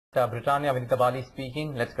Britannia, Vinita Bali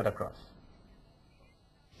speaking. Let's get across.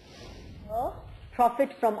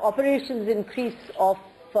 Profit from operations increase of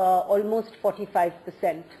almost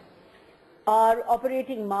 45%. Our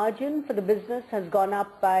operating margin for the business has gone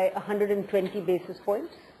up by 120 basis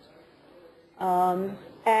points.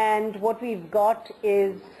 And what we've got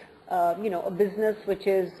is, a business which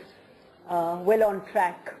is well on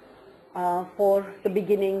track for the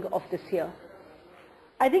beginning of this year.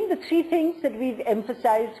 I think the three things that we've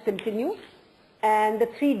emphasized continue, and the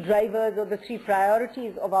three drivers or the three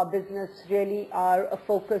priorities of our business really are a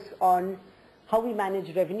focus on how we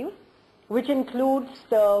manage revenue, which includes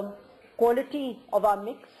the quality of our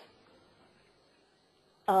mix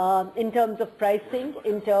in terms of pricing,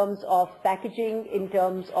 in terms of packaging, in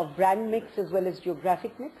terms of brand mix as well as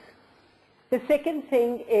geographic mix. The second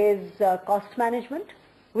thing is cost management,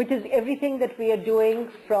 which is everything that we are doing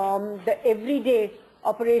from the everyday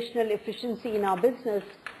operational efficiency in our business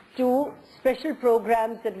to special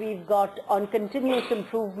programs that we've got on continuous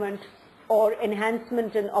improvement or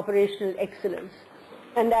enhancement in operational excellence.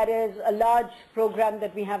 And that is a large program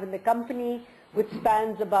that we have in the company which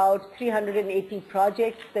spans about 380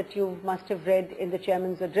 projects that you must have read in the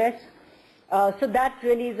chairman's address. So that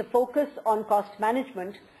really is a focus on cost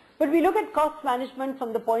management. But we look at cost management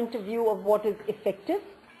from the point of view of what is effective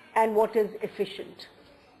and what is efficient.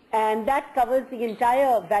 And that covers the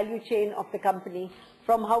entire value chain of the company,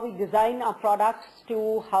 from how we design our products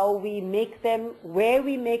to how we make them, where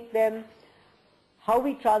we make them, how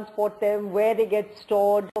we transport them, where they get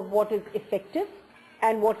stored, of what is effective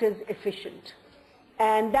and what is efficient.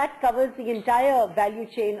 And that covers the entire value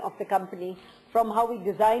chain of the company, from how we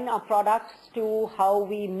design our products to how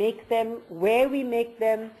we make them, where we make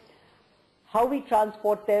them, how we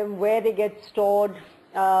transport them, where they get stored,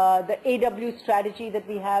 the AW strategy that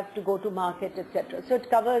we have to go to market, etc. So it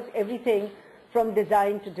covers everything from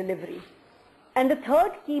design to delivery. And the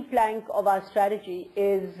third key plank of our strategy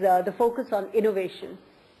is the focus on innovation.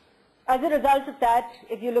 As a result of that,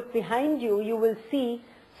 if you look behind you, you will see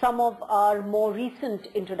some of our more recent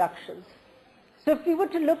introductions. So if we were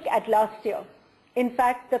to look at last year, in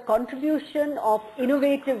fact, the contribution of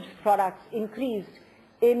innovative products increased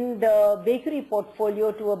in the bakery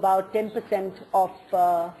portfolio to about 10% of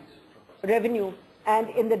revenue, and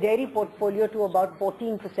in the dairy portfolio to about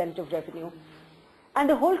 14% of revenue. And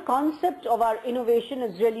the whole concept of our innovation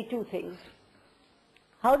is really two things.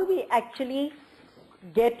 How do we actually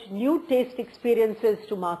get new taste experiences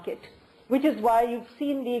to market? Which is why you've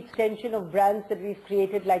seen the extension of brands that we've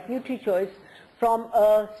created, like NutriChoice, from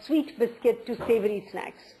a sweet biscuit to savory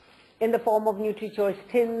snacks in the form of NutriChoice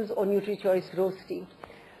Thins or NutriChoice Roasty.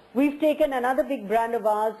 We've taken another big brand of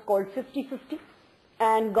ours called 50/50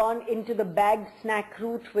 and gone into the bagged snack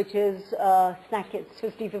route, which is Snackets,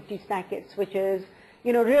 50/50 Snackets, which is,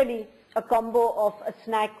 really a combo of a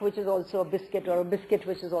snack which is also a biscuit, or a biscuit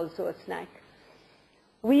which is also a snack.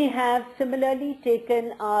 We have similarly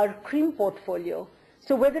taken our cream portfolio.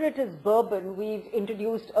 So whether it is bourbon, we've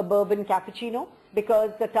introduced a bourbon cappuccino,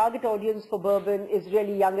 because the target audience for bourbon is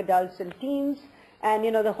really young adults and teens. And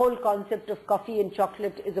the whole concept of coffee and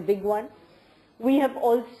chocolate is a big one. We have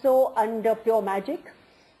also, under Pure Magic,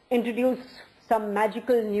 introduced some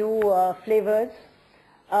magical new flavors.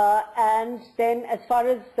 And then as far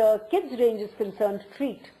as the kids range is concerned,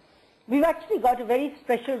 Treat. We've actually got a very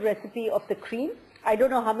special recipe of the cream. I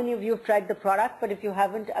don't know how many of you have tried the product, but if you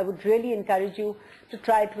haven't, I would really encourage you to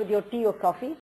try it with your tea or coffee.